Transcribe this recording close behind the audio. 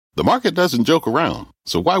The market doesn't joke around,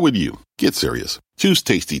 so why would you? Get serious. Choose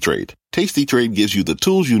Tasty Trade. Tasty Trade gives you the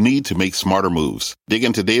tools you need to make smarter moves. Dig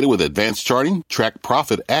into data with advanced charting, track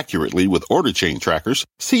profit accurately with order chain trackers,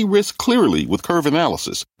 see risk clearly with curve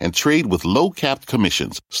analysis, and trade with low-capped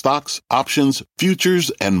commissions, stocks, options,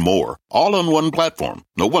 futures, and more. All on one platform.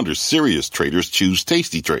 No wonder serious traders choose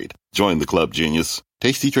Tasty Trade. Join the club, genius.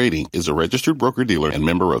 Tasty Trading is a registered broker-dealer and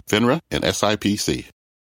member of FINRA and SIPC.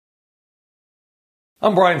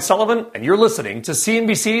 I'm Brian Sullivan, and you're listening to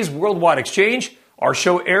CNBC's Worldwide Exchange. Our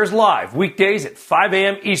show airs live weekdays at 5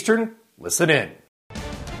 a.m. Eastern. Listen in.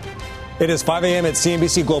 It is 5 a.m. at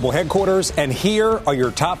CNBC Global Headquarters, and here are your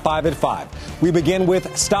top 5 at 5. We begin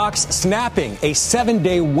with stocks snapping a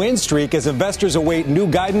 7-day win streak as investors await new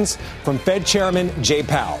guidance from Fed Chairman Jay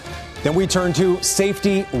Powell. Then we turn to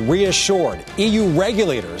safety reassured. EU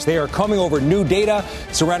regulators, they are coming over new data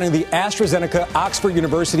surrounding the AstraZeneca Oxford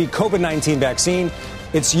University COVID-19 vaccine.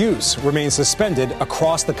 Its use remains suspended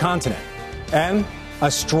across the continent. And a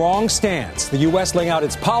strong stance, the U.S. laying out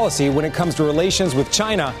its policy when it comes to relations with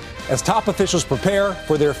China as top officials prepare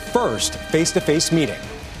for their first face-to-face meeting.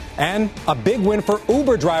 And a big win for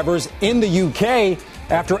Uber drivers in the U.K.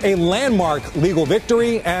 after a landmark legal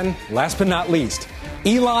victory. And last but not least,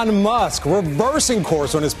 Elon Musk reversing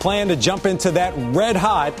course on his plan to jump into that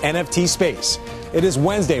red-hot NFT space. It is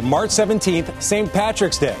Wednesday, March 17th, St.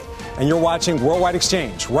 Patrick's Day, and you're watching Worldwide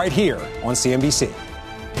Exchange right here on CNBC.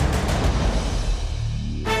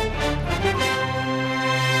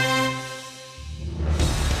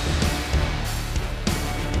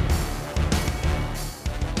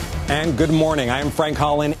 And good morning. I am Frank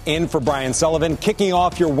Holland in for Brian Sullivan, kicking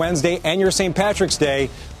off your Wednesday and your St. Patrick's Day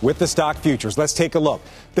with the stock futures. Let's take a look.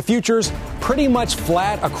 The futures pretty much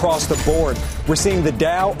flat across the board. We're seeing the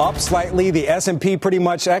Dow up slightly, the S&P pretty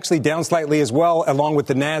much actually down slightly as well, along with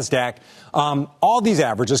the NASDAQ. All these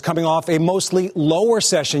averages coming off a mostly lower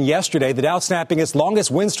session yesterday. The Dow snapping its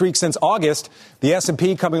longest win streak since August. The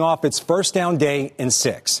S&P coming off its first down day in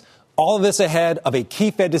 6. All of this ahead of a key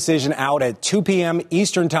Fed decision out at 2 p.m.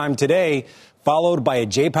 Eastern time today, followed by a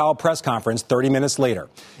Jay Powell press conference 30 minutes later.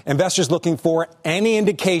 Investors looking for any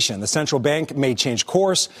indication the central bank may change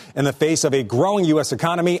course in the face of a growing U.S.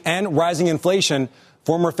 economy and rising inflation.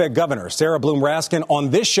 Former Fed Governor Sarah Bloom Raskin on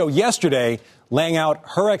this show yesterday laying out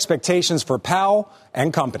her expectations for Powell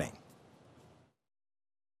and company.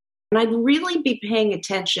 And I'd really be paying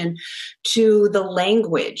attention to the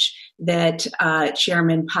language that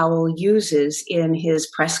Chairman Powell uses in his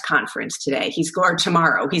press conference today. Or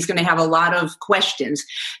tomorrow. He's going to have a lot of questions,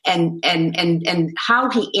 and how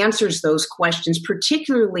he answers those questions,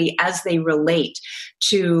 particularly as they relate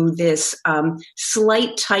to this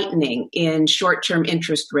slight tightening in short-term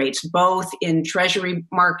interest rates, both in Treasury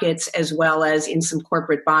markets as well as in some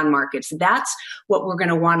corporate bond markets. That's what we're going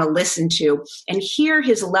to want to listen to and hear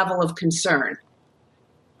his level of concern.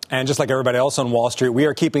 And just like everybody else on Wall Street, we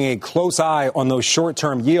are keeping a close eye on those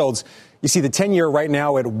short-term yields. You see the 10-year right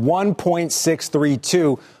now at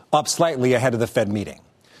 1.632, up slightly ahead of the Fed meeting.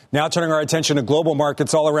 Now turning our attention to global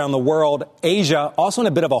markets all around the world. Asia also in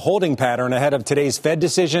a bit of a holding pattern ahead of today's Fed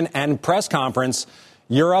decision and press conference.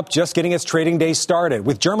 Europe just getting its trading day started,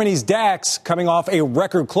 with Germany's DAX coming off a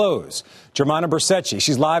record close. Germana Bersecci,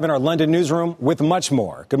 she's live in our London newsroom with much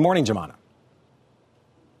more. Good morning, Germana.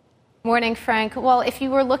 Morning, Frank. Well, if you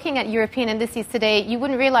were looking at European indices today, you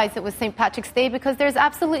wouldn't realize it was St. Patrick's Day because there's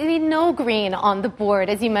absolutely no green on the board.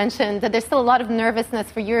 As you mentioned, there's still a lot of nervousness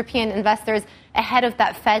for European investors ahead of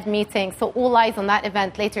that Fed meeting. So all eyes on that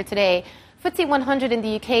event later today. FTSE 100 in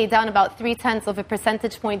the UK down about 0.3 of a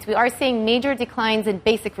percentage point. We are seeing major declines in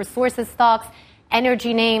basic resources stocks,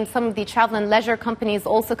 energy names, some of the travel and leisure companies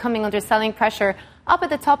also coming under selling pressure. Up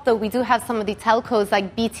at the top, though, we do have some of the telcos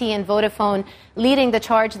like BT and Vodafone leading the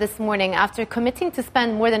charge this morning after committing to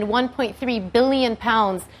spend more than £1.3 billion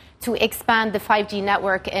to expand the 5G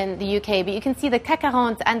network in the UK. But you can see the CAC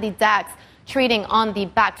 40 and the DAX trading on the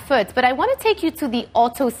back foot. But I want to take you to the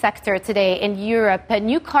auto sector today in Europe.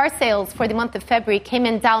 New car sales for the month of February came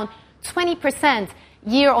in down 20%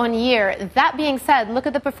 year on year. That being said, look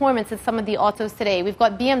at the performance of some of the autos today. We've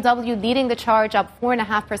got BMW leading the charge, up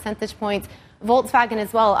 4.5 percentage points. Volkswagen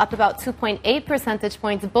as well, up about 2.8 percentage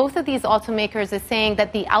points. Both of these automakers are saying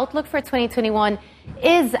that the outlook for 2021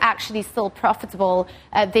 is actually still profitable.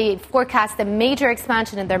 They forecast a major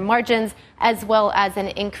expansion in their margins as well as an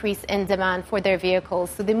increase in demand for their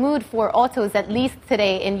vehicles. So the mood for autos, at least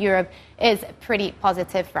today in Europe, is pretty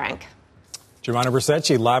positive, Frank. Germana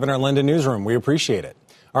Bersecci, live in our London newsroom. We appreciate it.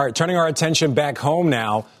 All right, turning our attention back home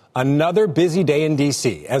now. Another busy day in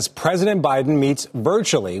D.C. as President Biden meets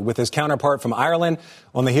virtually with his counterpart from Ireland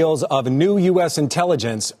on the heels of new U.S.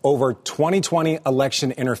 intelligence over 2020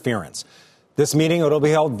 election interference. This meeting will be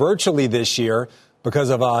held virtually this year because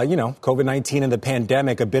of, COVID-19 and the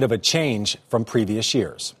pandemic, a bit of a change from previous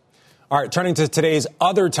years. All right, turning to today's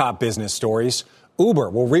other top business stories.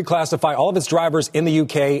 Uber will reclassify all of its drivers in the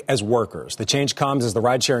UK as workers. The change comes as the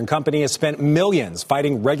ride-sharing company has spent millions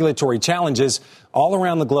fighting regulatory challenges all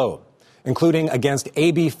around the globe, including against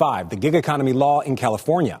AB5, the gig economy law in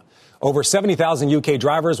California. Over 70,000 UK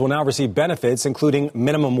drivers will now receive benefits, including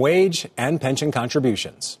minimum wage and pension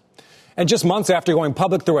contributions. And just months after going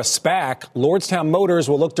public through a SPAC, Lordstown Motors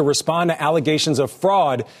will look to respond to allegations of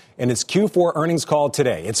fraud in its Q4 earnings call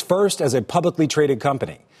today. It's first as a publicly traded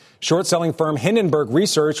company. Short-selling firm Hindenburg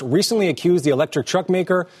Research recently accused the electric truck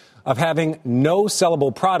maker of having no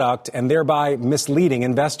sellable product and thereby misleading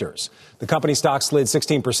investors. The company stock slid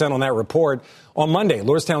 16% on that report. On Monday,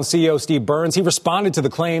 Lordstown CEO Steve Burns, he responded to the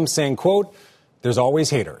claim saying, quote, "There's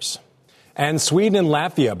always haters." And Sweden and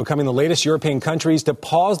Latvia becoming the latest European countries to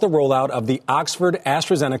pause the rollout of the Oxford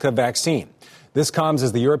AstraZeneca vaccine. This comes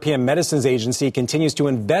as the European Medicines Agency continues to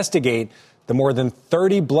investigate the more than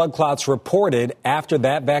 30 blood clots reported after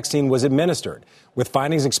that vaccine was administered, with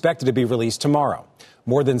findings expected to be released tomorrow.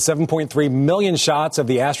 More than 7.3 million shots of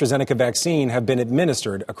the AstraZeneca vaccine have been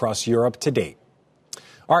administered across Europe to date.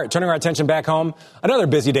 All right, turning our attention back home, another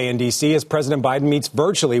busy day in D.C. as President Biden meets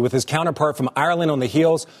virtually with his counterpart from Ireland on the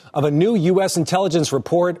heels of a new U.S. intelligence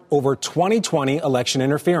report over 2020 election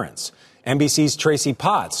interference. NBC's Tracy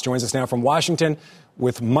Potts joins us now from Washington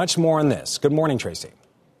with much more on this. Good morning, Tracy.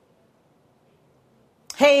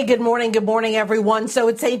 Hey, good morning. Good morning, everyone. So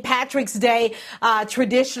it's St. Patrick's Day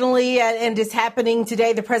traditionally, and is happening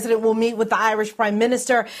today. The president will meet with the Irish prime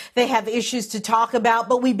minister. They have issues to talk about.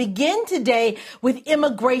 But we begin today with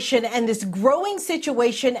immigration and this growing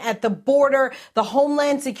situation at the border. The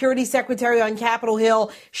Homeland Security Secretary on Capitol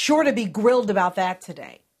Hill sure to be grilled about that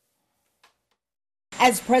today.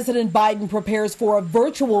 As President Biden prepares for a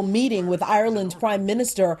virtual meeting with Ireland's Prime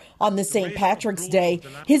Minister on this St. Patrick's Day,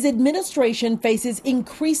 his administration faces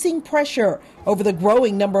increasing pressure over the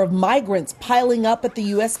growing number of migrants piling up at the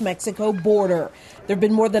U.S.-Mexico border. There have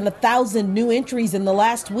been more than 1,000 new entries in the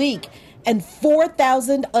last week, and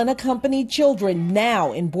 4,000 unaccompanied children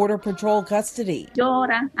now in Border Patrol custody.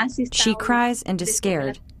 She cries and is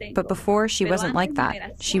scared, but before she wasn't like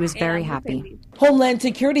that. She was very happy. Homeland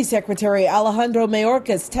Security Secretary Alejandro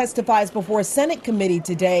Mayorkas testifies before a Senate committee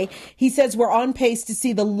today. He says we're on pace to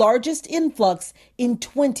see the largest influx in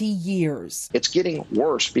 20 years. It's getting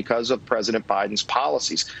worse because of President Biden's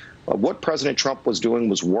policies. What President Trump was doing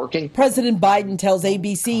was working. President Biden tells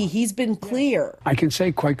ABC he's been clear. I can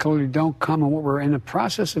say quite clearly, don't come, and what we're in the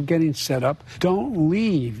process of getting set up, don't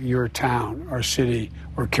leave your town or city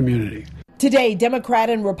or community. Today, Democrat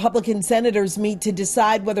and Republican senators meet to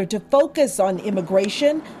decide whether to focus on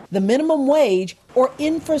immigration, the minimum wage, or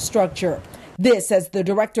infrastructure. This as the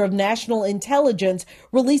Director of National Intelligence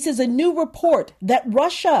releases a new report that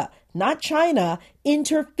Russia, not China,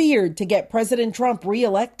 interfered to get President Trump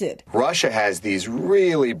reelected. Russia has these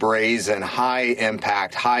really brazen,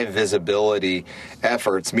 high-impact, high-visibility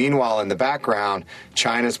efforts. Meanwhile, in the background,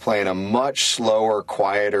 China's playing a much slower,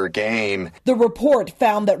 quieter game. The report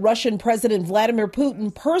found that Russian President Vladimir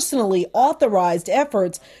Putin personally authorized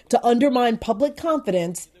efforts to undermine public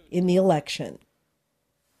confidence in the election.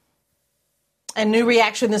 A new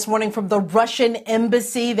reaction this morning from the Russian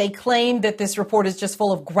embassy. They claim that this report is just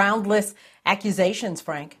full of groundless accusations,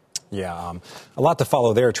 Frank. Yeah, a lot to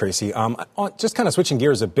follow there, Tracy. Just kind of switching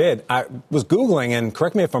gears a bit, I was Googling, and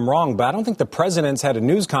correct me if I'm wrong, but I don't think the president's had a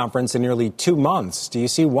news conference in nearly 2 months. Do you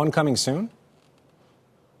see one coming soon?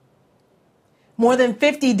 More than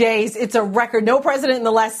 50 days. It's a record. No president in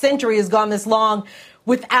the last century has gone this long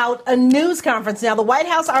without a news conference. Now, the White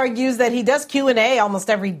House argues that he does Q&A almost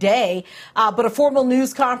every day, but a formal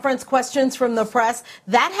news conference, questions from the press,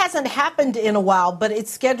 that hasn't happened in a while, but it's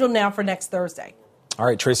scheduled now for next Thursday. All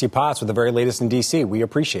right, Tracy Potts with the very latest in D.C. We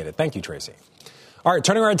appreciate it. Thank you, Tracy. All right,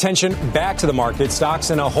 turning our attention back to the market, stocks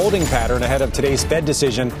in a holding pattern ahead of today's Fed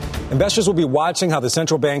decision. Investors will be watching how the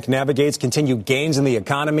central bank navigates continued gains in the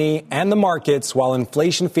economy and the markets while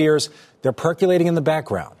inflation fears, they're percolating in the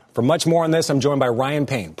background. For much more on this, I'm joined by Ryan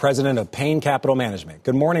Payne, president of Payne Capital Management.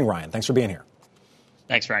 Good morning, Ryan. Thanks for being here.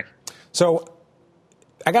 Thanks, Frank. So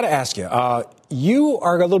I got to ask you, you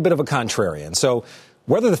are a little bit of a contrarian. So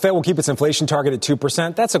whether the Fed will keep its inflation target at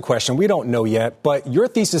 2%, that's a question we don't know yet. But your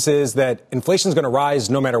thesis is that inflation is going to rise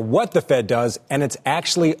no matter what the Fed does, and it's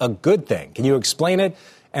actually a good thing. Can you explain it?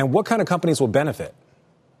 And what kind of companies will benefit?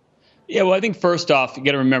 Yeah, well, I think first off, you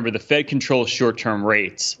got to remember the Fed controls short-term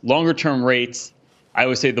rates. Longer-term rates, I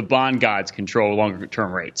always say the bond gods control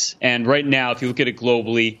longer-term rates. And right now, if you look at it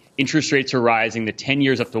globally, interest rates are rising. The 10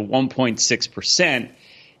 years up to 1.6%.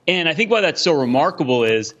 And I think why that's so remarkable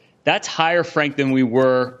is that's higher, Frank, than we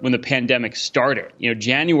were when the pandemic started.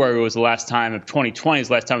 January was the last time of 2020 is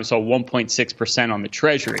the last time we saw 1.6% on the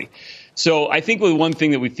Treasury. So I think the one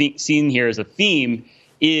thing that we've seen here as a theme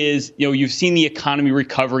is, you've seen the economy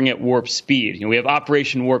recovering at warp speed. We have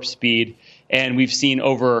Operation Warp Speed, and we've seen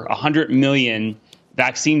over 100 million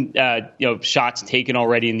vaccine shots taken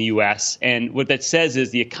already in the U.S. And what that says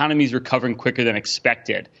is the economy is recovering quicker than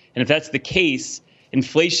expected. And if that's the case,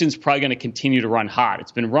 inflation's probably going to continue to run hot.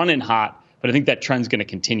 It's been running hot, but I think that trend's going to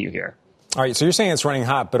continue here. All right, so you're saying it's running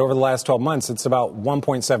hot, but over the last 12 months, it's about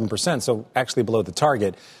 1.7%, so actually below the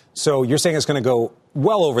target. So you're saying it's going to go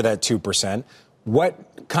well over that 2%. What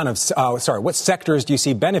sectors do you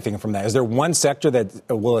see benefiting from that? Is there one sector that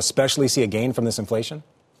will especially see a gain from this inflation?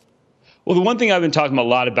 Well, the one thing I've been talking a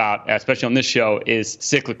lot about, especially on this show, is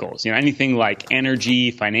cyclicals. Anything like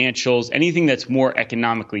energy, financials, anything that's more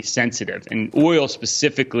economically sensitive. And oil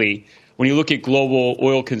specifically, when you look at global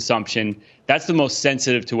oil consumption, that's the most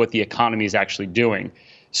sensitive to what the economy is actually doing.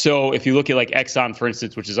 So if you look at like Exxon, for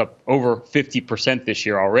instance, which is up over 50% this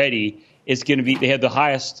year already, it's going to be, they have the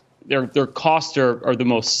highest. Their costs are the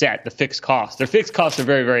most set, the fixed costs. Their fixed costs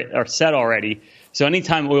are are set already. So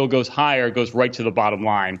anytime oil goes higher, it goes right to the bottom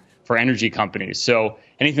line for energy companies. So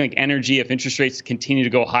anything like energy, if interest rates continue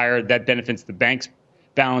to go higher, that benefits the bank's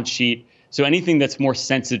balance sheet. So anything that's more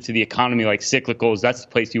sensitive to the economy, like cyclicals, that's the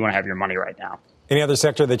place you want to have your money right now. Any other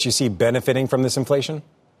sector that you see benefiting from this inflation?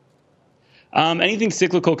 Anything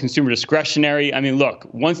cyclical, consumer discretionary. I mean, look,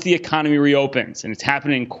 once the economy reopens and it's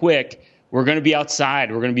happening quick, we're going to be outside.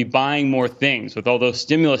 We're going to be buying more things with all those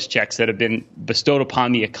stimulus checks that have been bestowed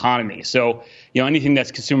upon the economy. So, anything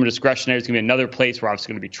that's consumer discretionary is going to be another place where we're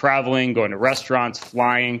obviously going to be traveling, going to restaurants,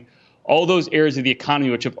 flying, all those areas of the economy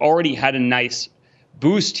which have already had a nice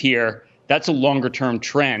boost here. That's a longer term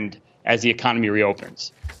trend as the economy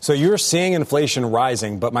reopens. So you're seeing inflation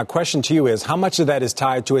rising, but my question to you is how much of that is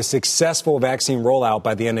tied to a successful vaccine rollout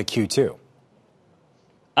by the end of Q2?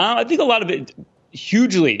 I think a lot of it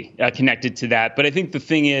hugely connected to that. But I think the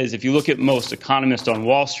thing is, if you look at most economists on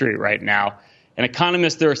Wall Street right now, and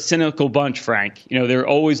economists, they're a cynical bunch, Frank. They're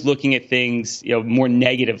always looking at things, more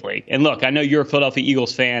negatively. And look, I know you're a Philadelphia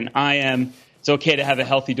Eagles fan. I am. It's okay to have a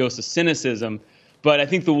healthy dose of cynicism. But I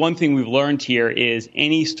think the one thing we've learned here is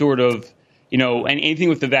any sort of, anything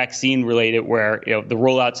with the vaccine related where, the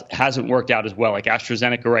rollouts hasn't worked out as well. Like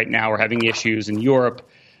AstraZeneca right now, we're having issues in Europe.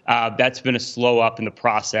 That's been a slow up in the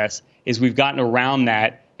process. Is we've gotten around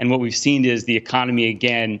that, and what we've seen is the economy,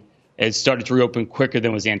 again, has started to reopen quicker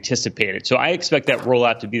than was anticipated. So I expect that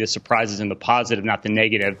rollout to be the surprises in the positive, not the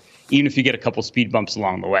negative, even if you get a couple speed bumps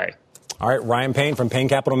along the way. All right, Ryan Payne from Payne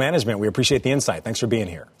Capital Management. We appreciate the insight. Thanks for being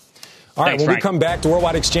here. All right, Thanks, when Frank. we come back to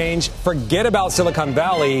Worldwide Exchange, forget about Silicon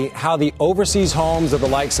Valley, how the overseas homes of the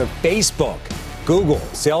likes of Facebook, Google,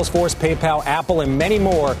 Salesforce, PayPal, Apple, and many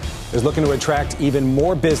more is looking to attract even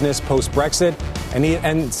more business post-Brexit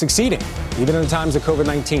and succeeding, even in the times of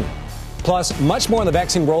COVID-19. Plus, much more on the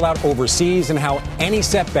vaccine rollout overseas and how any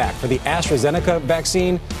setback for the AstraZeneca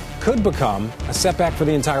vaccine could become a setback for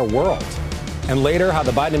the entire world. And later, how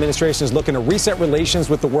the Biden administration is looking to reset relations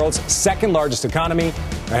with the world's second largest economy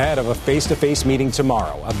ahead of a face-to-face meeting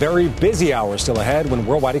tomorrow. A very busy hour still ahead when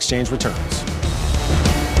Worldwide Exchange returns.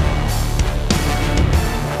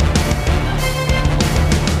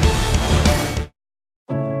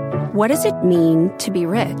 What does it mean to be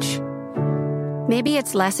rich? Maybe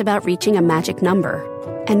it's less about reaching a magic number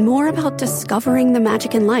and more about discovering the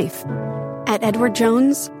magic in life. At Edward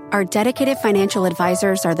Jones, our dedicated financial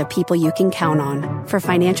advisors are the people you can count on for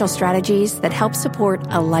financial strategies that help support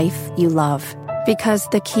a life you love. Because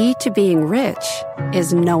the key to being rich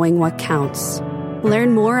is knowing what counts.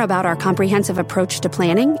 Learn more about our comprehensive approach to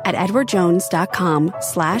planning at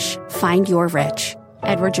edwardjones.com/findyourrich.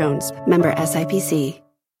 Edward Jones, member SIPC.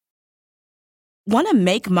 Want to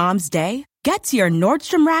make Mom's day? Get to your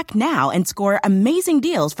Nordstrom Rack now and score amazing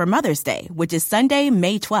deals for Mother's Day, which is Sunday,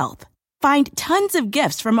 May 12th. Find tons of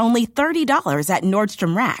gifts from only $30 at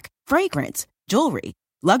Nordstrom Rack. Fragrance, jewelry,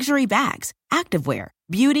 luxury bags, activewear,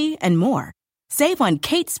 beauty, and more. Save on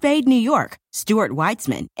Kate Spade New York, Stuart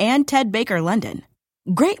Weitzman, and Ted Baker London.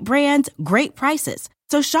 Great brands, great prices.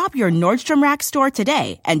 So shop your Nordstrom Rack store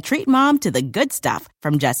today and treat Mom to the good stuff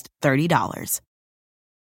from just $30.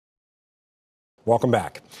 Welcome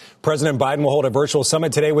back. President Biden will hold a virtual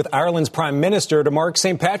summit today with Ireland's prime minister to mark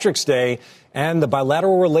St. Patrick's Day and the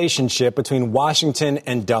bilateral relationship between Washington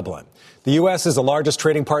and Dublin. The U.S. is the largest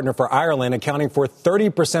trading partner for Ireland, accounting for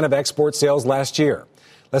 30% of export sales last year.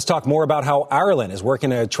 Let's talk more about how Ireland is working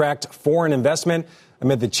to attract foreign investment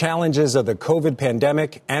amid the challenges of the COVID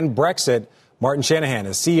pandemic and Brexit. Martin Shanahan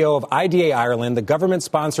is CEO of IDA Ireland, the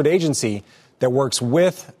government-sponsored agency that works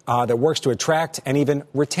to attract and even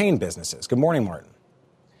retain businesses. Good morning, Martin.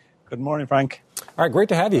 Good morning, Frank. All right, great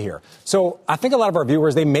to have you here. So I think a lot of our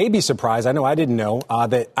viewers, they may be surprised, I know I didn't know,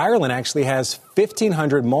 that Ireland actually has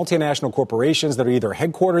 1,500 multinational corporations that are either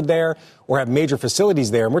headquartered there or have major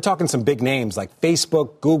facilities there. And we're talking some big names like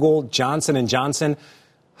Facebook, Google, Johnson & Johnson.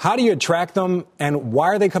 How do you attract them, and why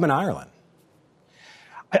are they coming to Ireland?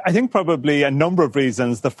 I think probably a number of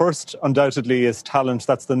reasons. The first, undoubtedly, is talent.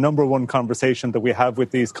 That's the number one conversation that we have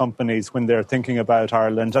with these companies when they're thinking about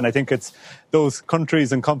Ireland. And I think it's those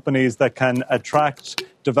countries and companies that can attract,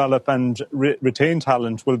 develop and retain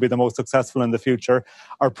talent will be the most successful in the future.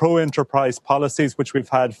 Our pro-enterprise policies, which we've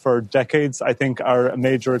had for decades, I think are a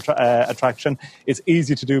major attraction. It's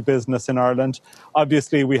easy to do business in Ireland.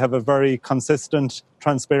 Obviously, we have a very consistent,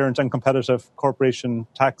 transparent and competitive corporation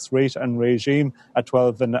tax rate and regime at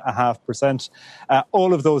 12.5%.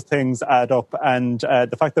 All of those things add up, and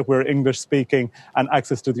the fact that we're English speaking and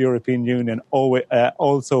access to the European Union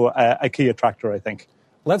also a key attractor, I think.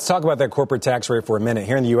 Let's talk about that corporate tax rate for a minute.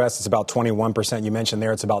 Here in the U.S., it's about 21%. You mentioned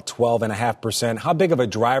there it's about 12.5%. How big of a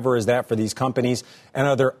driver is that for these companies? And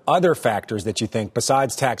are there other factors that you think,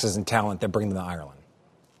 besides taxes and talent, that bring them to Ireland?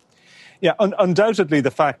 Yeah, undoubtedly,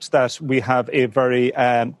 the fact that we have a very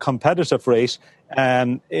competitive rate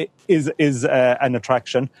is an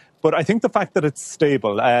attraction. But I think the fact that it's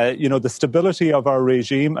stable, the stability of our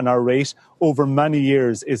regime and our rate over many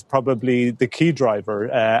years is probably the key driver,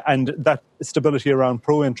 and that stability around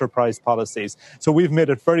pro-enterprise policies. So we've made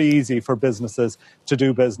it very easy for businesses to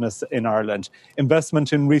do business in Ireland.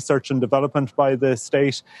 Investment in research and development by the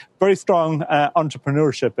state, very strong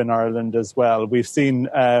entrepreneurship in Ireland as well. We've seen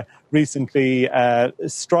recently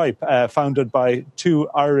Stripe, founded by two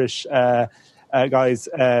Irish guys,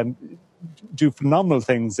 do phenomenal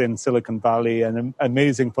things in Silicon Valley, and an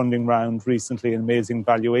amazing funding round recently, and amazing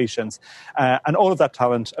valuations, and all of that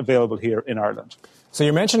talent available here in Ireland. So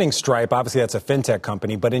you're mentioning Stripe. Obviously, that's a fintech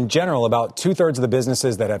company, but in general, about 2/3 of the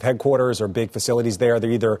businesses that have headquarters or big facilities there,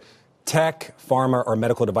 they're either tech, pharma, or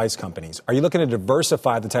medical device companies. Are you looking to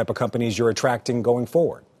diversify the type of companies you're attracting going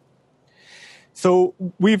forward? So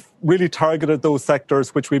we've really targeted those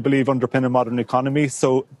sectors which we believe underpin a modern economy.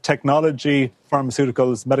 So technology,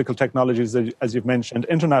 pharmaceuticals, medical technologies, as you've mentioned,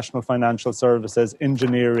 international financial services,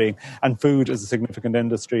 engineering, and food is a significant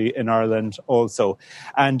industry in Ireland also.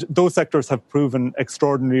 And those sectors have proven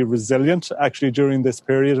extraordinarily resilient, actually, during this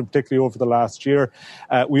period, and particularly over the last year.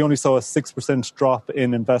 We only saw a 6% drop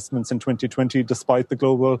in investments in 2020, despite the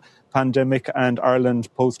global pandemic, and Ireland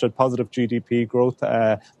posted positive GDP growth,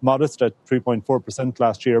 modest at 3.4%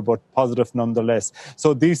 last year, but positive nonetheless.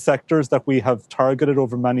 So these sectors that we have targeted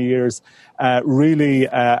over many years really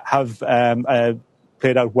have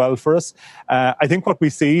played out well for us. I think what we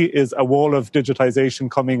see is a wall of digitization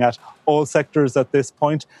coming at all sectors at this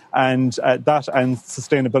point, and that and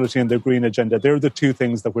sustainability and the green agenda. They're the two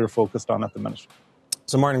things that we're focused on at the minute.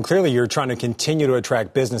 So, Martin, clearly you're trying to continue to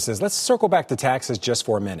attract businesses. Let's circle back to taxes just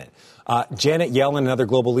for a minute. Janet Yellen and other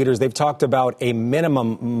global leaders, they've talked about a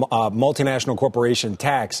minimum multinational corporation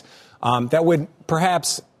tax that would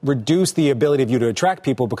perhaps reduce the ability of you to attract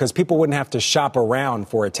people because people wouldn't have to shop around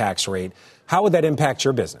for a tax rate. How would that impact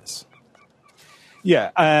your business? Yeah,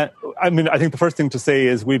 I think the first thing to say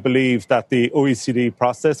is we believe that the OECD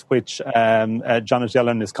process, which Janet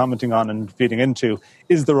Yellen is commenting on and feeding into,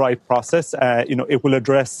 is the right process. It will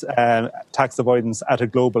address tax avoidance at a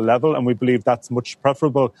global level, and we believe that's much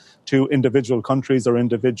preferable to individual countries or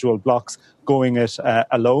individual blocks going it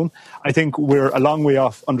alone. I think we're a long way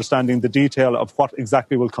off understanding the detail of what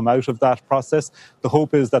exactly will come out of that process. The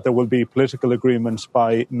hope is that there will be political agreement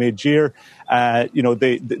by mid-year.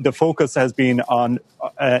 The focus has been on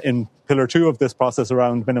in Pillar 2 of this process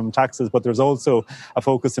around minimum taxes, but there's also a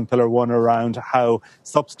focus in Pillar 1 around how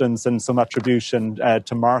substance and some attribution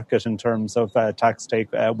to market in terms of tax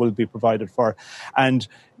take will be provided for. And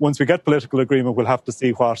once we get political agreement, we'll have to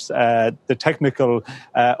see what the technical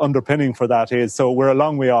underpinning for that is. So we're a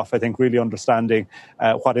long way off, I think, really understanding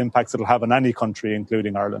what impacts it'll have on any country,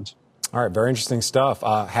 including Ireland. All right, very interesting stuff.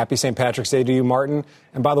 Happy St. Patrick's Day to you, Martin.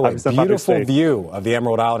 And by the way, beautiful view of the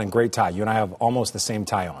Emerald Isle and great tie. You and I have almost the same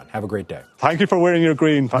tie on. Have a great day. Thank you for wearing your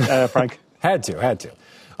green, Frank. Had to.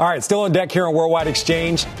 All right, still on deck here on Worldwide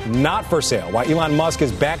Exchange, not for sale. While Elon Musk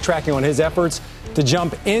is backtracking on his efforts to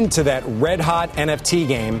jump into that red-hot NFT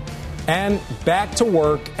game, and back to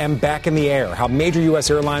work and back in the air. How major U.S.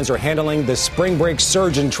 airlines are handling the spring break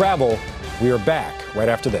surge in travel. We are back right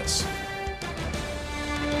after this.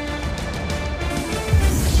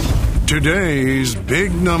 Today's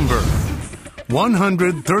big number,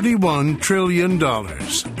 $131 trillion.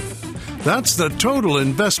 That's the total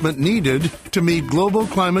investment needed to meet global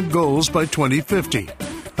climate goals by 2050,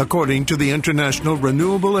 according to the International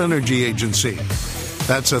Renewable Energy Agency.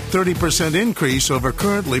 That's a 30% increase over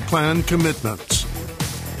currently planned commitments.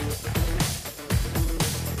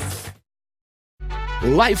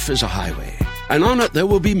 Life is a highway, and on it there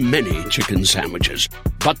will be many chicken sandwiches.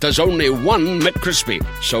 But there's only one McCrispy.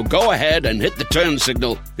 So go ahead and hit the turn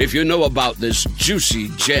signal if you know about this juicy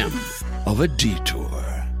gem of a detour.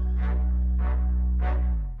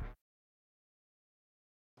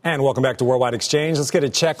 And welcome back to Worldwide Exchange. Let's get a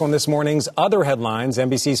check on this morning's other headlines.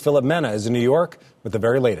 NBC's Philip Mena is in New York with the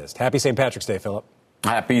very latest. Happy St. Patrick's Day, Philip.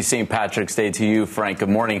 Happy St. Patrick's Day to you, Frank. Good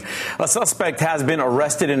morning. A suspect has been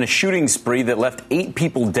arrested in a shooting spree that left 8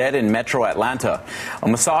 people dead in metro Atlanta. A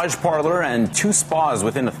massage parlor and 2 spas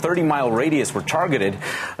within a 30-mile radius were targeted.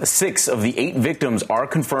 6 of the 8 victims are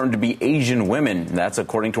confirmed to be Asian women. That's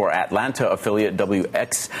according to our Atlanta affiliate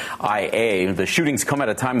WXIA. The shootings come at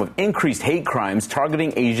a time of increased hate crimes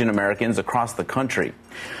targeting Asian Americans across the country.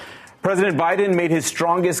 President Biden made his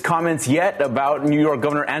strongest comments yet about New York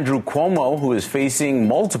Governor Andrew Cuomo, who is facing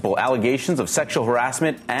multiple allegations of sexual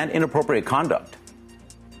harassment and inappropriate conduct.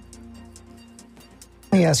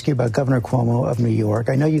 Let me ask you about Governor Cuomo of New York.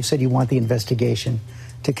 I know you've said you want the investigation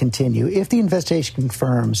to continue. If the investigation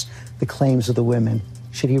confirms the claims of the women,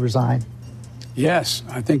 should he resign? Yes,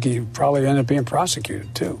 I think he probably end up being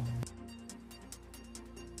prosecuted, too.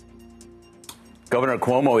 Governor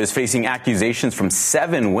Cuomo is facing accusations from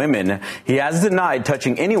 7 women. He has denied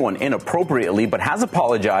touching anyone inappropriately, but has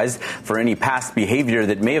apologized for any past behavior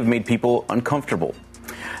that may have made people uncomfortable.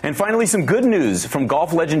 And finally, some good news from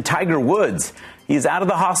golf legend Tiger Woods. He is out of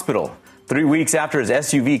the hospital. 3 weeks after his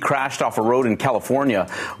SUV crashed off a road in California,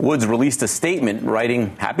 Woods released a statement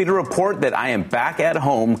writing, "Happy to report that I am back at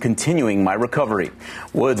home continuing my recovery."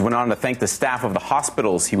 Woods went on to thank the staff of the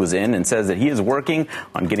hospitals he was in and says that he is working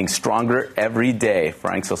on getting stronger every day.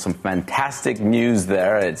 Frank, so some fantastic news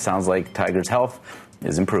there. It sounds like Tiger's health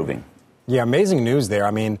is improving. Yeah, amazing news there.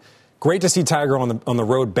 I mean, great to see Tiger on the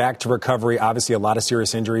road back to recovery. Obviously, a lot of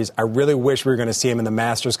serious injuries. I really wish we were going to see him in the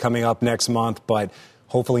Masters coming up next month, but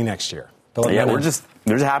hopefully next year. Philip yeah, Mena. we're just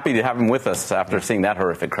happy to have him with us after seeing that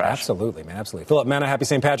horrific crash. Absolutely, man, absolutely. Philip Mena, happy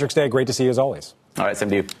St. Patrick's Day. Great to see you as always. All right, same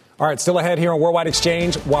to you. All right, still ahead here on Worldwide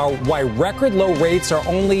Exchange. Why record low rates are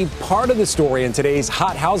only part of the story in today's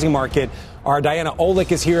hot housing market, our Diana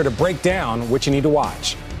Olick is here to break down what you need to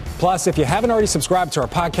watch. Plus, if you haven't already subscribed to our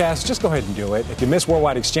podcast, just go ahead and do it. If you miss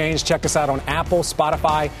Worldwide Exchange, check us out on Apple,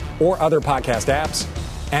 Spotify, or other podcast apps.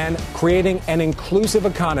 And creating an inclusive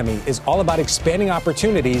economy is all about expanding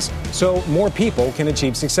opportunities so more people can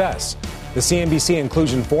achieve success. The CNBC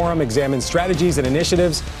Inclusion Forum examines strategies and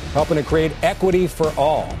initiatives helping to create equity for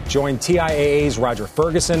all. Join TIAA's Roger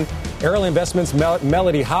Ferguson, Ariel Investments'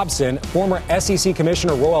 Melody Hobson, former SEC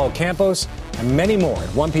Commissioner Roel Campos, and many more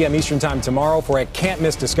at 1 p.m. Eastern Time tomorrow for a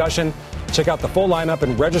can't-miss discussion. Check out the full lineup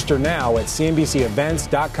and register now at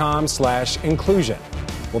cnbcevents.com/inclusion.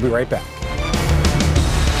 We'll be right back.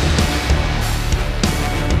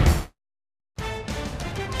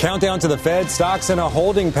 Countdown to the Fed, stocks in a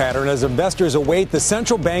holding pattern as investors await the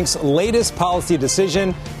central bank's latest policy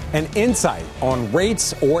decision and insight on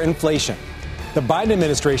rates or inflation. The Biden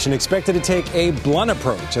administration expected to take a blunt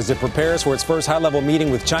approach as it prepares for its first high-level meeting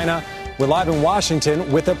with China. We're live in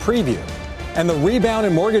Washington with a preview. And the rebound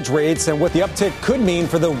in mortgage rates and what the uptick could mean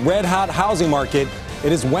for the red-hot housing market.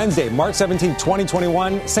 It is Wednesday, March 17,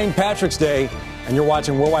 2021, St. Patrick's Day, and you're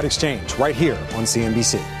watching Worldwide Exchange right here on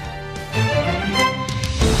CNBC.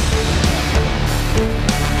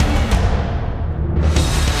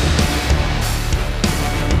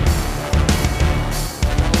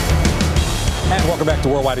 Welcome back to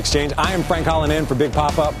Worldwide Exchange. I am Frank Holland in for Big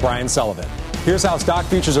Papa, Brian Sullivan. Here's how stock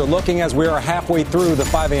futures are looking as we are halfway through the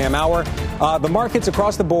 5 a.m. hour. The markets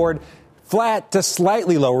across the board flat to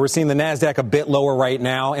slightly lower. We're seeing the NASDAQ a bit lower right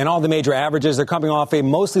now. And all the major averages are coming off a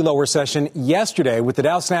mostly lower session yesterday, with the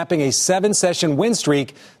Dow snapping a 7-session win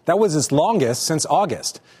streak that was its longest since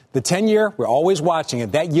August. The 10-year, we're always watching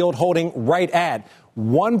it, that yield holding right at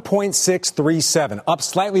 1.637, up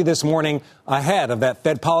slightly this morning ahead of that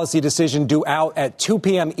Fed policy decision due out at 2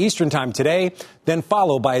 p.m. Eastern time today, then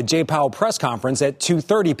followed by a Jay Powell press conference at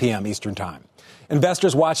 2:30 p.m. Eastern time.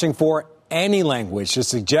 Investors watching for any language to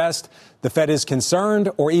suggest the Fed is concerned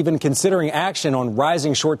or even considering action on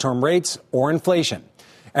rising short-term rates or inflation.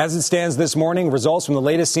 As it stands this morning, results from the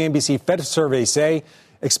latest CNBC Fed survey say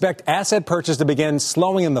expect asset purchase to begin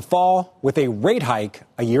slowing in the fall with a rate hike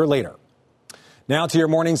a year later. Now to your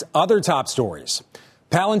morning's other top stories.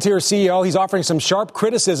 Palantir CEO, he's offering some sharp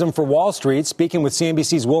criticism for Wall Street, speaking with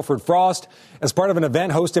CNBC's Wilfred Frost as part of an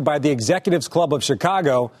event hosted by the Executives Club of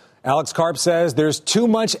Chicago. Alex Karp says there's too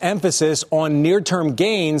much emphasis on near-term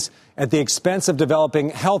gains at the expense of developing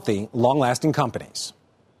healthy, long-lasting companies.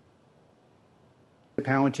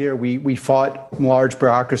 Palantir, we fought large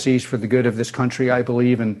bureaucracies for the good of this country, I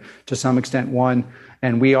believe, and to some extent won.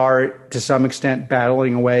 And we are, to some extent,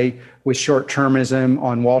 battling away with short-termism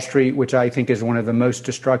on Wall Street, which I think is one of the most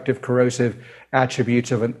destructive, corrosive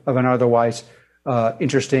attributes of an otherwise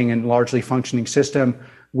interesting and largely functioning system.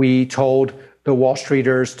 We told the Wall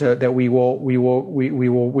Streeters that we will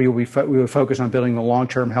focus on building the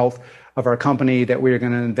long-term health of our company, that we are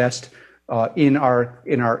going to invest in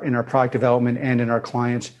our product development and in our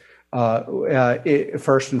clients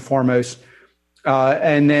first and foremost.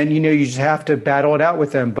 And then, you just have to battle it out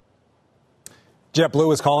with them.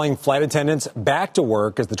 JetBlue is calling flight attendants back to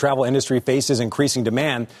work as the travel industry faces increasing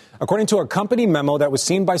demand, according to a company memo that was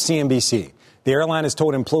seen by CNBC. The airline has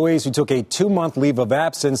told employees who took a 2-month leave of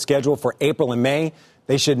absence scheduled for April and May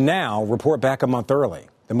they should now report back a month early.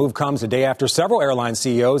 The move comes a day after several airline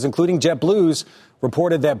CEOs, including JetBlue's,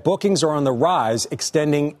 reported that bookings are on the rise,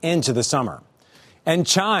 extending into the summer. And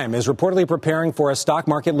Chime is reportedly preparing for a stock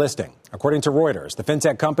market listing. According to Reuters, the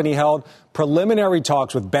fintech company held preliminary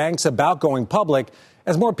talks with banks about going public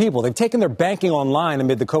as more people, they've taken their banking online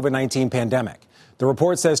amid the COVID-19 pandemic. The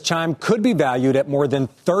report says Chime could be valued at more than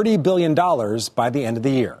 $30 billion by the end of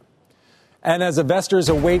the year. And as investors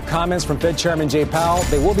await comments from Fed Chairman Jay Powell,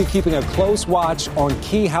 they will be keeping a close watch on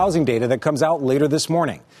key housing data that comes out later this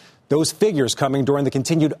morning. Those figures coming during the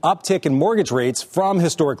continued uptick in mortgage rates from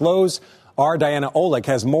historic lows. Our Diana Olick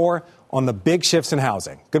has more on the big shifts in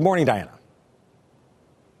housing. Good morning, Diana.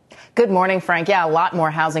 Good morning, Frank. Yeah, a lot more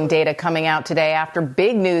housing data coming out today after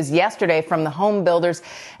big news yesterday from the home builders.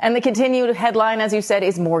 And the continued headline, as you said,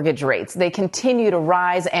 is mortgage rates. They continue to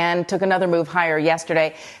rise and took another move higher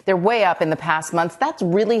yesterday. They're way up in the past months. That's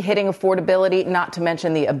really hitting affordability, not to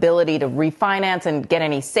mention the ability to refinance and get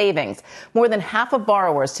any savings. More than half of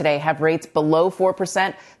borrowers today have rates below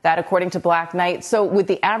 4%. That according to Black Knight. So with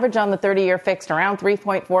the average on the 30-year fixed around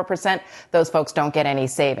 3.4%, those folks don't get any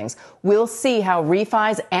savings. We'll see how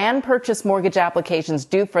refis and purchase mortgage applications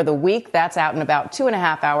do for the week. That's out in about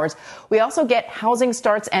 2.5 hours. We also get housing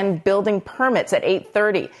starts and building permits at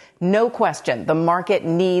 8:30. No question, the market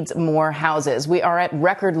needs more houses. We are at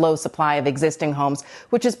record low supply of existing homes,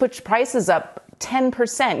 which has pushed prices up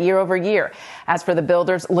 10% year over year. As for the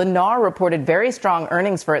builders, Lennar reported very strong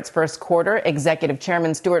earnings for its first quarter. Executive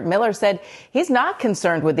Chairman Stuart Miller said he's not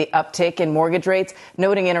concerned with the uptick in mortgage rates,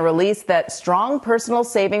 noting in a release that strong personal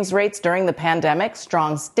savings rates during the pandemic,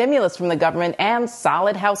 strong stimulus from the government, and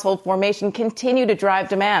solid household formation continue to drive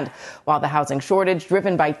demand, while the housing shortage,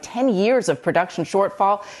 driven by 10 years of production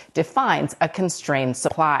shortfall, defines a constrained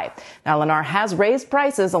supply. Now, Lennar has raised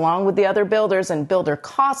prices along with the other builders, and builder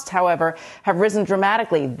costs, however, have risen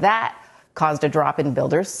dramatically. That caused a drop in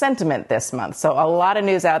builders' sentiment this month. So a lot of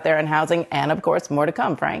news out there in housing and, of course, more to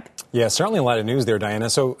come, Frank. Yeah, certainly a lot of news there, Diana.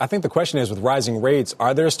 So I think the question is, with rising rates,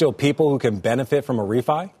 are there still people who can benefit from a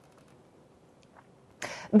refi?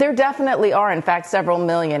 There definitely are, in fact, several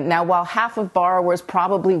million. Now, while half of borrowers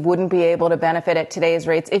probably wouldn't be able to benefit at today's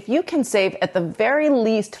rates, if you can save at the very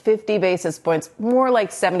least 50 basis points, more like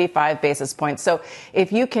 75 basis points. So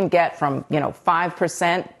if you can get from,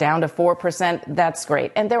 5% down to 4%, that's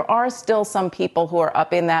great. And there are still some people who are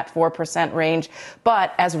up in that 4% range.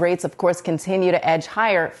 But as rates, of course, continue to edge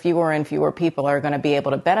higher, fewer and fewer people are going to be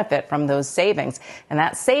able to benefit from those savings. And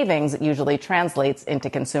that savings usually translates into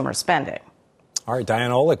consumer spending. All right,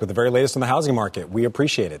 Diana Olick with the very latest on the housing market. We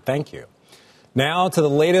appreciate it. Thank you. Now to the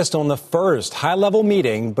latest on the first high-level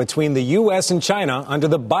meeting between the U.S. and China under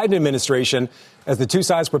the Biden administration as the two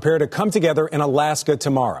sides prepare to come together in Alaska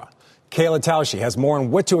tomorrow. Kayla Tausche has more on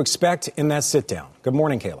what to expect in that sit-down. Good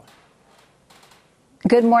morning, Kayla.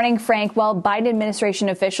 Good morning, Frank. Well, Biden administration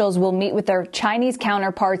officials will meet with their Chinese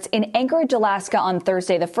counterparts in Anchorage, Alaska on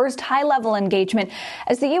Thursday, the first high-level engagement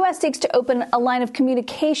as the U.S. seeks to open a line of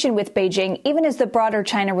communication with Beijing, even as the broader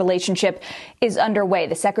China relationship is underway.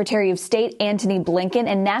 The Secretary of State, Antony Blinken,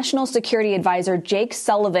 and National Security Advisor Jake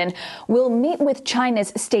Sullivan will meet with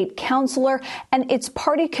China's state councilor and its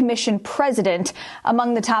party commission president.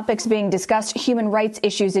 Among the topics being discussed, human rights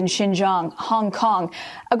issues in Xinjiang, Hong Kong,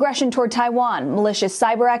 aggression toward Taiwan, malicious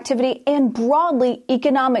cyber activity, and broadly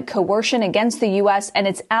economic coercion against the U.S. and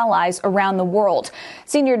its allies around the world.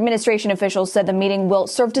 Senior administration officials said the meeting will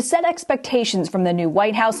serve to set expectations from the new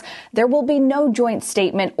White House. There will be no joint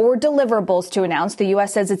statement or deliverables to announce. The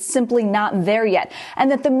U.S. says it's simply not there yet, and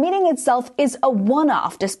that the meeting itself is a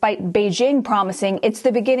one-off, despite Beijing promising it's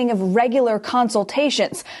the beginning of regular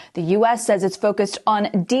consultations. The U.S. says it's focused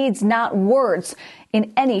on deeds, not words,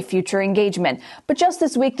 in any future engagement. But just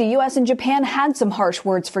this week, the U.S. and Japan had some harsh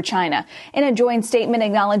words for China in a joint statement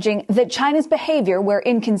acknowledging that China's behavior, where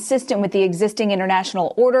inconsistent with the existing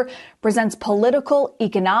international order, presents political,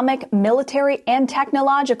 economic, military, and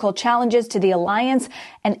technological challenges to the alliance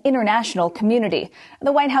and international community.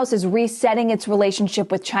 The White House is resetting its relationship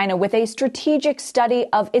with China with a strategic study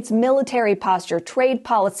of its military posture, trade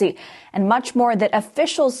policy, and much more that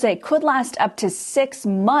officials say could last up to 6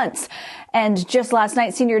 months. And just last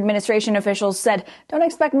night, senior administration officials said don't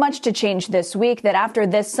expect much to change this week, that after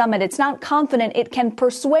this summit, it's not confident it can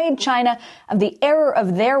persuade China of the error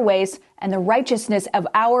of their ways and the righteousness of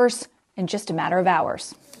ours in just a matter of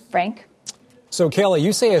hours. Frank? So, Kayla,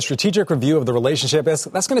 you say a strategic review of the relationship, that's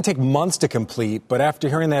going to take months to complete. But after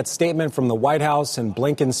hearing that statement from the White House and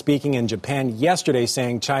Blinken speaking in Japan yesterday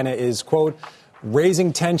saying China is, quote,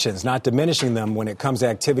 raising tensions, not diminishing them when it comes to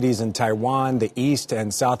activities in Taiwan, the East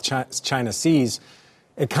and South China Seas,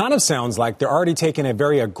 it kind of sounds like they're already taking a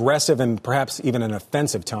very aggressive and perhaps even an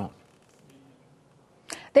offensive tone.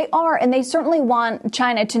 They are, and they certainly want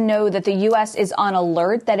China to know that the U.S. is on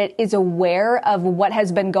alert, that it is aware of what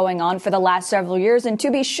has been going on for the last several years. And to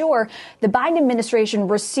be sure, the Biden administration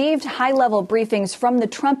received high-level briefings from the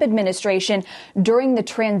Trump administration during the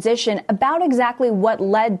transition about exactly what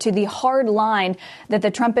led to the hard line that the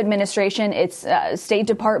Trump administration, its State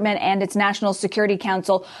Department and its National Security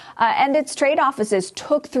Council and its trade offices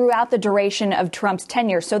took throughout the duration of Trump's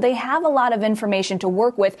tenure. So they have a lot of information to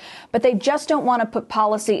work with, but they just don't want to put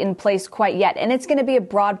policy in place quite yet. And it's going to be a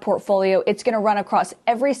broad portfolio. It's going to run across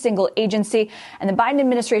every single agency. And the Biden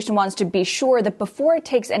administration wants to be sure that before it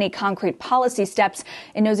takes any concrete policy steps,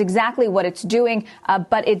 it knows exactly what it's doing.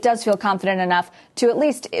 But it does feel confident enough to at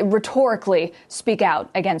least rhetorically speak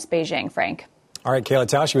out against Beijing, Frank. All right, Kayla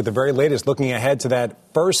Tausche with the very latest, looking ahead to that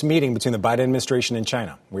first meeting between the Biden administration and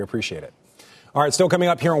China. We appreciate it. All right, still coming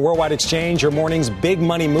up here on Worldwide Exchange, your morning's big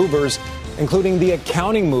money movers, including the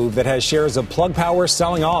accounting move that has shares of Plug Power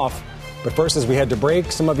selling off. But first, as we head to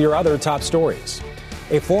break, some of your other top stories.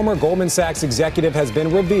 A former Goldman Sachs executive has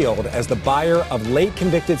been revealed as the buyer of late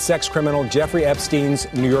convicted sex criminal Jeffrey Epstein's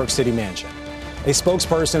New York City mansion. A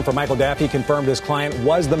spokesperson for Michael Daffy confirmed his client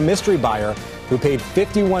was the mystery buyer who paid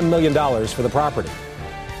 $51 million for the property.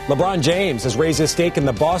 LeBron James has raised his stake in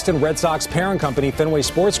the Boston Red Sox parent company, Fenway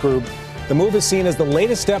Sports Group. The move is seen as the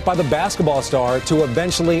latest step by the basketball star to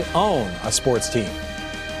eventually own a sports team.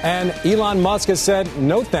 And Elon Musk has said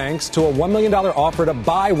no thanks to a $1 million offer to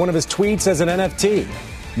buy one of his tweets as an NFT.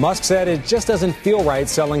 Musk said it just doesn't feel right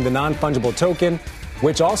selling the non-fungible token,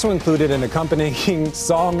 which also included an accompanying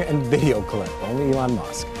song and video clip. Only Elon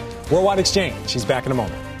Musk. Worldwide Exchange. He's back in a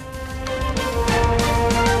moment.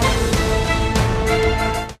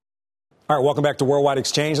 All right, welcome back to Worldwide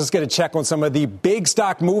Exchange. Let's get a check on some of the big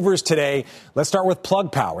stock movers today. Let's start with Plug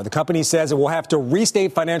Power. The company says it will have to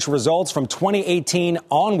restate financial results from 2018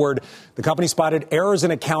 onward. The company spotted errors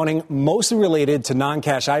in accounting, mostly related to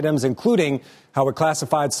non-cash items, including how it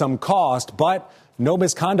classified some cost, but no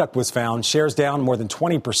misconduct was found. Shares down more than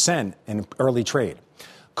 20% in early trade.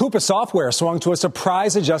 Coupa Software swung to a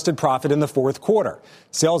surprise-adjusted profit in the fourth quarter.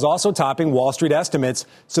 Sales also topping Wall Street estimates.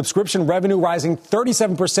 Subscription revenue rising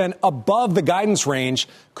 37% above the guidance range.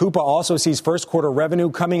 Coupa also sees first quarter revenue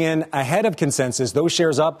coming in ahead of consensus. Those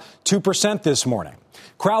shares up 2% this morning.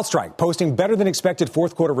 CrowdStrike posting better than expected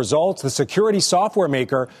fourth quarter results. The security software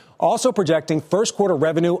maker also projecting first quarter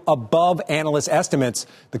revenue above analyst estimates.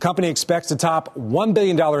 The company expects to top $1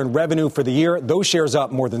 billion in revenue for the year. Those shares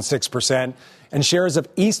up more than 6%. And shares of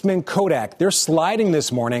Eastman Kodak, they're sliding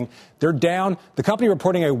this morning. They're down. The company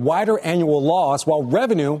reporting a wider annual loss while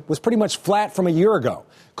revenue was pretty much flat from a year ago.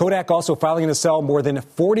 Kodak also filing to sell more than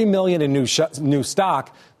 $40 million in new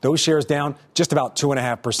stock. Those shares down just about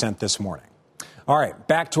 2.5% this morning. All right,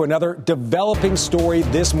 back to another developing story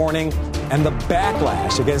this morning and the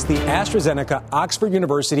backlash against the AstraZeneca Oxford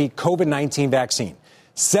University COVID-19 vaccine.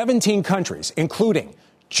 17 countries, including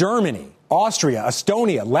Germany, Austria,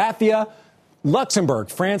 Estonia, Latvia, Luxembourg,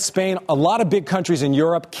 France, Spain, a lot of big countries in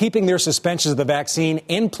Europe keeping their suspensions of the vaccine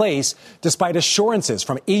in place despite assurances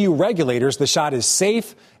from EU regulators the shot is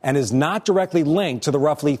safe and is not directly linked to the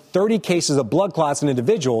roughly 30 cases of blood clots in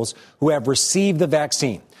individuals who have received the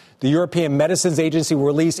vaccine. The European Medicines Agency will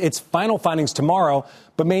release its final findings tomorrow,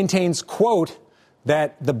 but maintains, quote,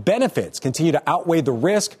 that the benefits continue to outweigh the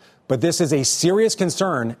risk, but this is a serious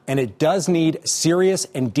concern and it does need serious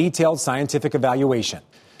and detailed scientific evaluation.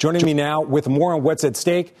 Joining me now with more on what's at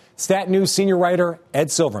stake, Stat News senior writer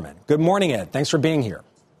Ed Silverman. Good morning, Ed. Thanks for being here.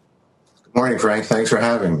 Good morning, Frank. Thanks for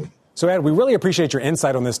having me. So, Ed, we really appreciate your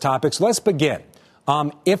insight on this topic. So let's begin.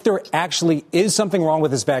 If there actually is something wrong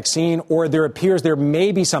with this vaccine, or there appears there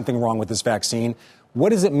may be something wrong with this vaccine,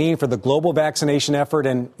 what does it mean for the global vaccination effort?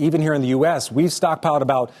 And even here in the U.S., we've stockpiled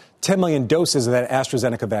about 10 million doses of that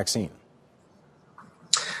AstraZeneca vaccine.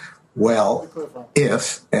 Well,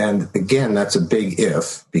 if, and again, that's a big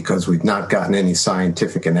if, because we've not gotten any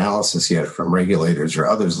scientific analysis yet from regulators or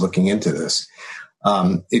others looking into this,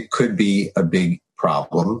 it could be a big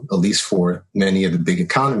problem, at least for many of the big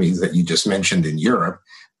economies that you just mentioned in Europe,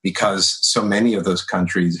 because so many of those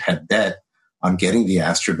countries had bet on getting the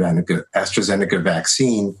AstraZeneca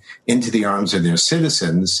vaccine into the arms of their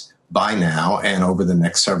citizens by now and over the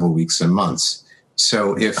next several weeks and months.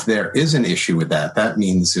 So if there is an issue with that, that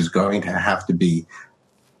means there's going to have to be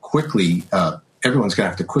quickly, everyone's going to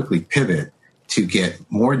have to quickly pivot to get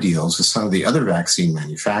more deals with some of the other vaccine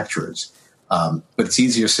manufacturers. But it's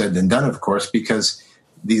easier said than done, of course, because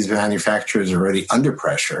these manufacturers are already under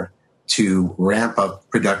pressure to ramp up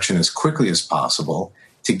production as quickly as possible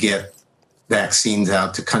to get vaccines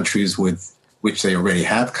out to countries with which they already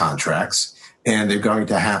have contracts. And they're going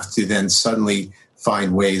to have to then suddenly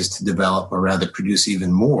find ways to develop, or rather produce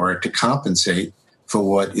even more to compensate for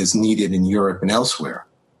what is needed in Europe and elsewhere.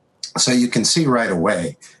 So you can see right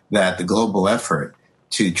away that the global effort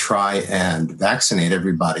to try and vaccinate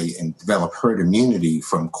everybody and develop herd immunity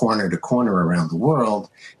from corner to corner around the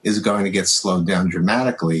world is going to get slowed down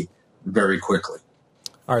dramatically very quickly.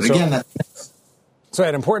 All right, so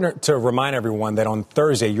it's important to remind everyone that on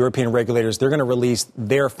Thursday, European regulators, they're going to release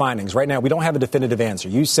their findings. Right now, we don't have a definitive answer.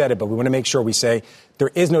 You said it, but we want to make sure we say there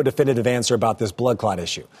is no definitive answer about this blood clot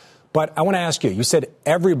issue. But I want to ask you said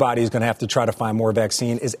everybody's going to have to try to find more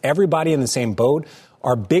vaccine. Is everybody in the same boat?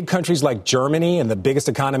 Are big countries like Germany and the biggest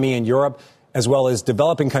economy in Europe, as well as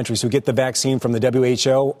developing countries who get the vaccine from the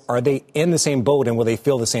WHO, are they in the same boat and will they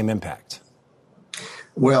feel the same impact?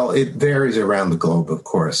 Well, it varies around the globe, of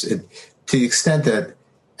course. To the extent that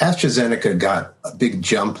AstraZeneca got a big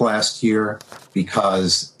jump last year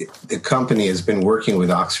because the company has been working with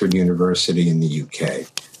Oxford University in the UK.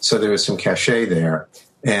 So there was some cachet there.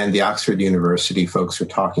 And the Oxford University folks were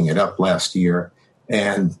talking it up last year.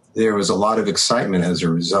 And there was a lot of excitement as a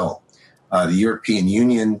result. The European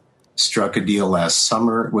Union struck a deal last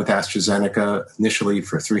summer with AstraZeneca, initially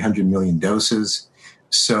for 300 million doses.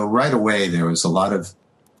 So right away, there was a lot of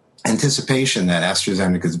anticipation that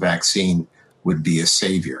AstraZeneca's vaccine would be a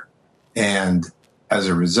savior. And as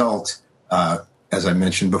a result, as I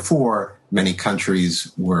mentioned before, many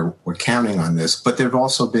countries were counting on this. But there have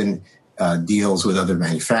also been deals with other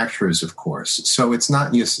manufacturers, of course. So it's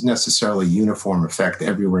not necessarily a uniform effect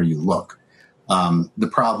everywhere you look. The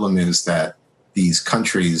problem is that these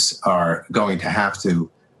countries are going to have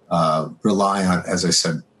to rely on, as I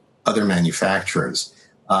said, other manufacturers.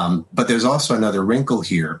 But there's also another wrinkle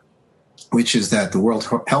here, which is that the World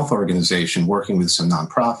Health Organization, working with some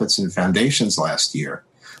nonprofits and foundations last year,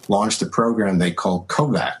 launched a program they call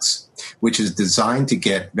COVAX, which is designed to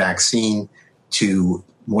get vaccine to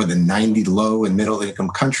more than 90 low and middle income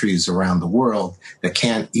countries around the world that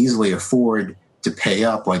can't easily afford to pay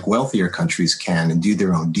up like wealthier countries can and do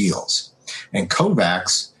their own deals. And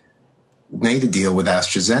COVAX made a deal with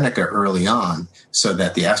AstraZeneca early on so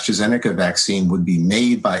that the AstraZeneca vaccine would be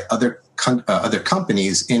made by other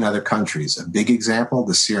companies in other countries. A big example,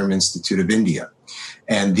 the Serum Institute of India.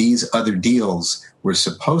 And these other deals were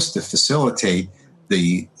supposed to facilitate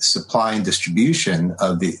the supply and distribution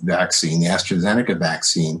of the vaccine, the AstraZeneca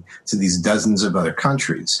vaccine, to these dozens of other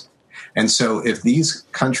countries. And so if these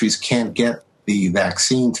countries can't get the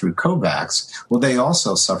vaccine through COVAX, well, they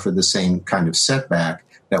also suffer the same kind of setback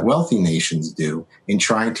that wealthy nations do in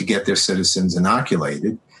trying to get their citizens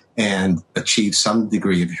inoculated and achieve some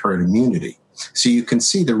degree of herd immunity. So you can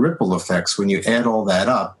see the ripple effects when you add all that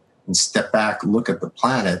up and step back, look at the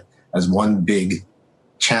planet as one big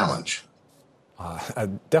challenge.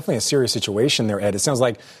 Definitely a serious situation there, Ed. It sounds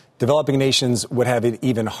like developing nations would have an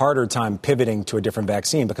even harder time pivoting to a different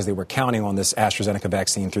vaccine because they were counting on this AstraZeneca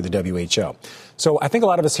vaccine through the WHO. So I think a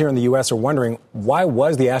lot of us here in the U.S. are wondering, why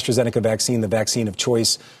was the AstraZeneca vaccine the vaccine of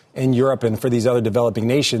choice in Europe and for these other developing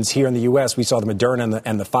nations? Here in the U.S., we saw the Moderna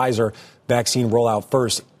and the Pfizer vaccine roll out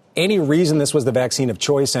first. Any reason this was the vaccine of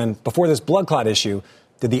choice? And before this blood clot issue,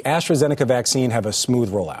 did the AstraZeneca vaccine have a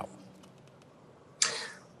smooth rollout?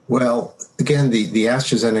 Well, again, the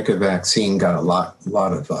AstraZeneca vaccine got a lot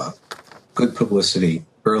of good publicity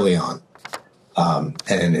early on.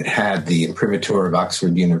 And it had the imprimatur of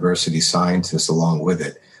Oxford University scientists along with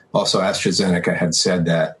it. Also, AstraZeneca had said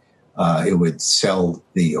that it would sell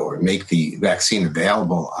or make the vaccine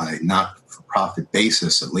available on a not-for-profit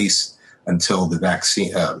basis, at least until the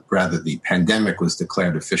the pandemic was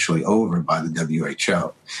declared officially over by the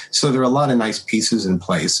WHO. So there are a lot of nice pieces in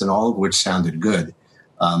place, and all of which sounded good.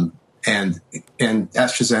 And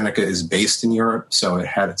AstraZeneca is based in Europe, so it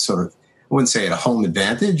had sort of, I wouldn't say a home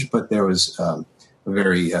advantage, but there was a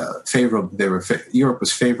very favorable. Europe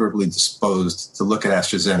was favorably disposed to look at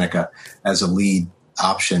AstraZeneca as a lead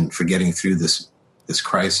option for getting through this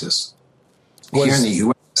crisis. Here in the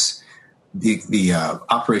U.S., the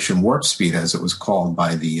Operation Warp Speed, as it was called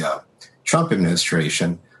by the Trump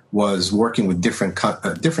administration, was working with different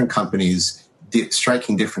companies,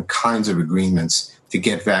 striking different kinds of agreements to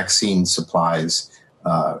get vaccine supplies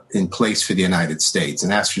in place for the United States.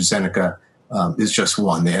 And AstraZeneca is just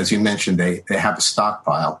one. As you mentioned, they have a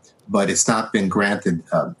stockpile, but it's not been granted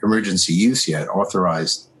emergency use yet,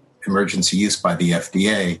 authorized emergency use by the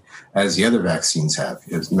FDA, as the other vaccines have.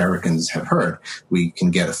 As Americans have heard, we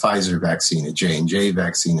can get a Pfizer vaccine, a J&J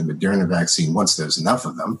vaccine, a Moderna vaccine once there's enough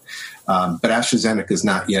of them. But AstraZeneca has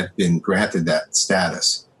not yet been granted that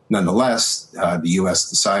status. Nonetheless, the U.S.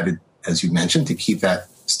 decided, as you mentioned, to keep that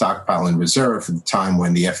stockpile in reserve for the time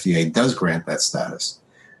when the FDA does grant that status.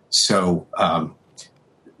 So,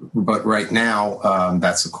 but right now,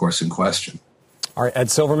 that's, of course, in question. All right,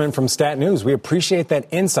 Ed Silverman from Stat News. We appreciate that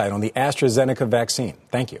insight on the AstraZeneca vaccine.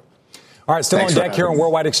 Thank you. All right, still on deck here on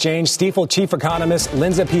Worldwide Exchange, Stifel chief economist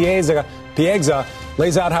Lindsay Piegza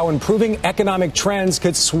lays out how improving economic trends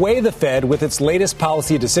could sway the Fed with its latest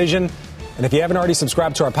policy decision. And if you haven't already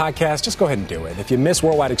subscribed to our podcast, just go ahead and do it. If you miss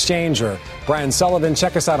Worldwide Exchange or Brian Sullivan,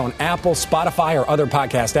 check us out on Apple, Spotify, or other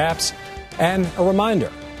podcast apps. And a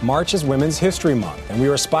reminder, March is Women's History Month, and we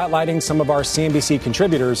are spotlighting some of our CNBC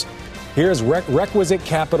contributors. Here's Requisite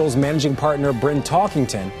Capital's managing partner, Bryn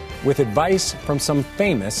Talkington, with advice from some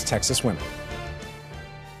famous Texas women.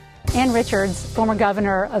 Ann Richards, former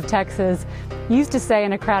governor of Texas, used to say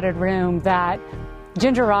in a crowded room that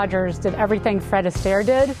Ginger Rogers did everything Fred Astaire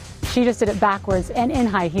did. She just did it backwards and in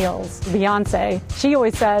high heels. Beyonce, she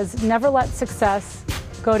always says, never let success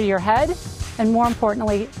go to your head, and more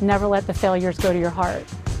importantly, never let the failures go to your heart.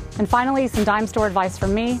 And finally, some dime store advice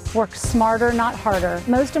from me. Work smarter, not harder.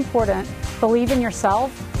 Most important, believe in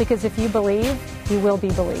yourself, because if you believe, you will be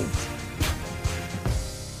believed.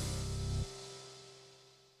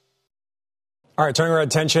 All right, turning our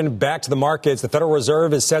attention back to the markets. The Federal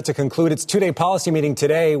Reserve is set to conclude its two-day policy meeting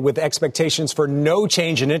today with expectations for no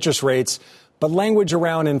change in interest rates, but language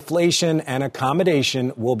around inflation and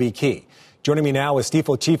accommodation will be key. Joining me now is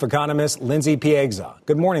Stifel chief economist Lindsay Piegza.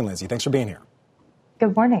 Good morning, Lindsay. Thanks for being here.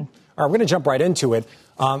 Good morning. All right, we're going to jump right into it.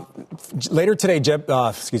 Later today, Jay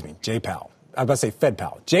Powell. I was about to say Fed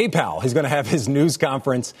Powell. Jay Powell, he's going to have his news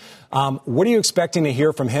conference. What are you expecting to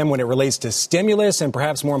hear from him when it relates to stimulus and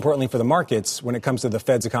perhaps more importantly for the markets when it comes to the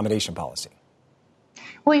Fed's accommodation policy?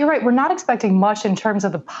 Well, you're right. We're not expecting much in terms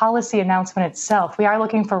of the policy announcement itself. We are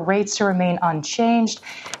looking for rates to remain unchanged,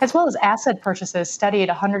 as well as asset purchases steady at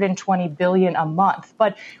 $120 billion a month.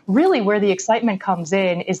 But really where the excitement comes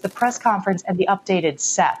in is the press conference and the updated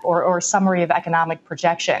SEP, or summary of economic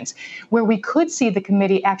projections, where we could see the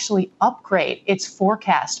committee actually upgrade its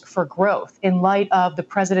forecast for growth in light of the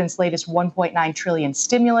president's latest $1.9 trillion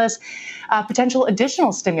stimulus, potential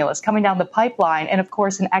additional stimulus coming down the pipeline, and of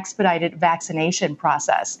course, an expedited vaccination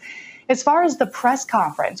process. As far as the press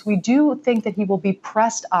conference, we do think that he will be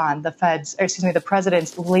pressed on the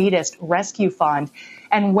president's latest rescue fund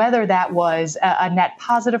and whether that was a net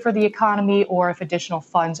positive for the economy or if additional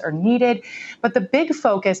funds are needed. But the big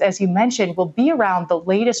focus, as you mentioned, will be around the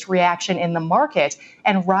latest reaction in the market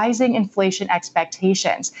and rising inflation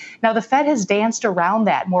expectations. Now, the Fed has danced around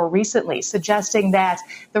that more recently, suggesting that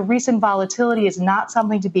the recent volatility is not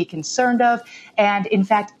something to be concerned of. And in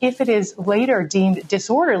fact, if it is later deemed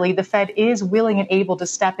disorderly, the Fed is willing and able to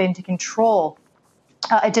step in to control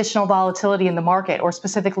additional volatility in the market, or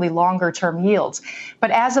specifically longer term yields.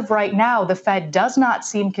 But as of right now, the Fed does not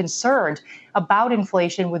seem concerned about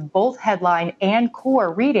inflation, with both headline and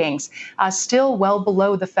core readings still well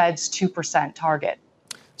below the Fed's 2% target.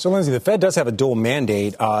 So, Lindsay, the Fed does have a dual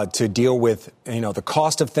mandate to deal with, the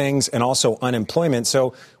cost of things and also unemployment.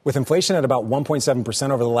 So with inflation at about 1.7%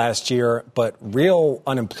 over the last year, but real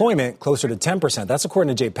unemployment closer to 10%, that's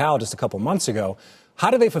according to Jay Powell just a couple months ago. How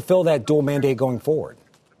do they fulfill that dual mandate going forward?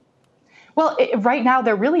 Well, right now,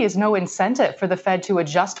 there really is no incentive for the Fed to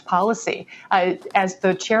adjust policy. As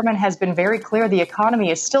the chairman has been very clear, the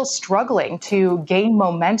economy is still struggling to gain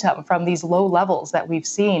momentum from these low levels that we've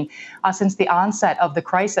seen since the onset of the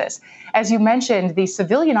crisis. As you mentioned, the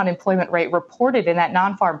civilian unemployment rate reported in that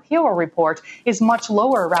non-farm payroll report is much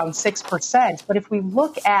lower, around 6%. But if we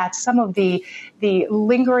look at some of the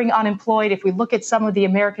lingering unemployed, if we look at some of the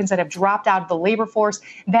Americans that have dropped out of the labor force,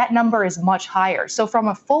 that number is much higher. So from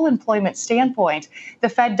a full employment standpoint, the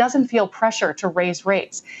Fed doesn't feel pressure to raise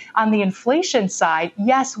rates. On the inflation side,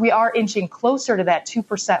 yes, we are inching closer to that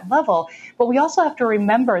 2% level, but we also have to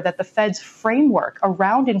remember that the Fed's framework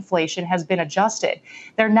around inflation has been adjusted.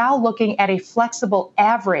 They're now looking at a flexible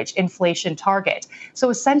average inflation target.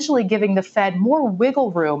 So essentially giving the Fed more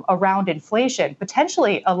wiggle room around inflation,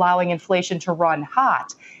 potentially allowing inflation to run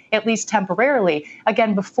hot, at least temporarily,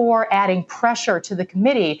 again, before adding pressure to the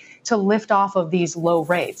committee to lift off of these low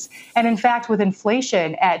rates. And in fact, with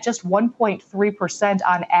inflation at just 1.3%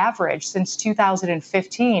 on average since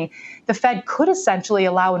 2015, the Fed could essentially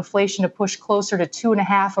allow inflation to push closer to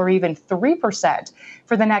 2.5% or even 3%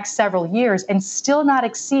 for the next several years and still not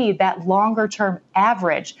exceed that longer-term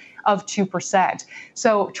average of 2%.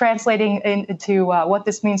 So translating into what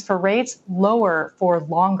this means for rates, lower for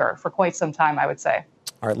longer for quite some time, I would say.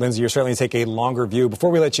 All right, Lindsay, you're certainly take a longer view.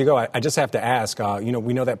 Before we let you go, I just have to ask,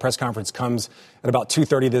 we know that press conference comes at about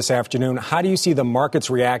 2:30 this afternoon. How do you see the markets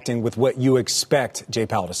reacting with what you expect Jay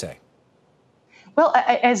Powell to say? Well,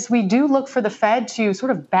 as we do look for the Fed to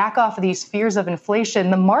sort of back off of these fears of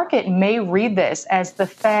inflation, the market may read this as the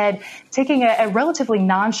Fed taking a relatively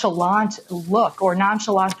nonchalant look or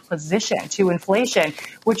nonchalant position to inflation,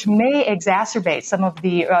 which may exacerbate some of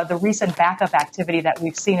the recent backup activity that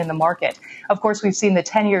we've seen in the market. Of course, we've seen the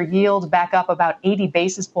 10-year yield back up about 80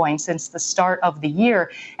 basis points since the start of the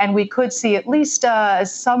year, and we could see at least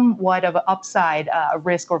somewhat of an upside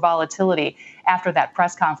risk or volatility after that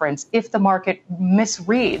press conference if the market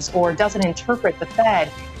misreads or doesn't interpret the Fed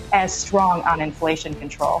as strong on inflation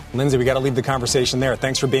control. Lindsay, we got to leave the conversation there.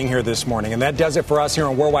 Thanks for being here this morning. And that does it for us here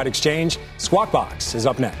on Worldwide Exchange. Squawk Box is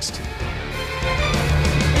up next.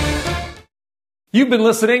 You've been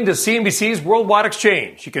listening to CNBC's Worldwide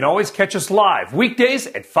Exchange. You can always catch us live weekdays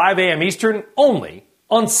at 5 a.m. Eastern only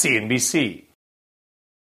on CNBC.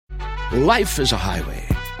 Life is a highway,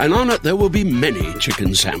 and on it there will be many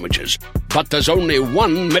chicken sandwiches. But there's only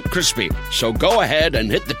one McCrispy. So go ahead and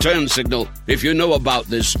hit the turn signal if you know about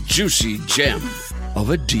this juicy gem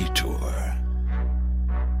of a detour.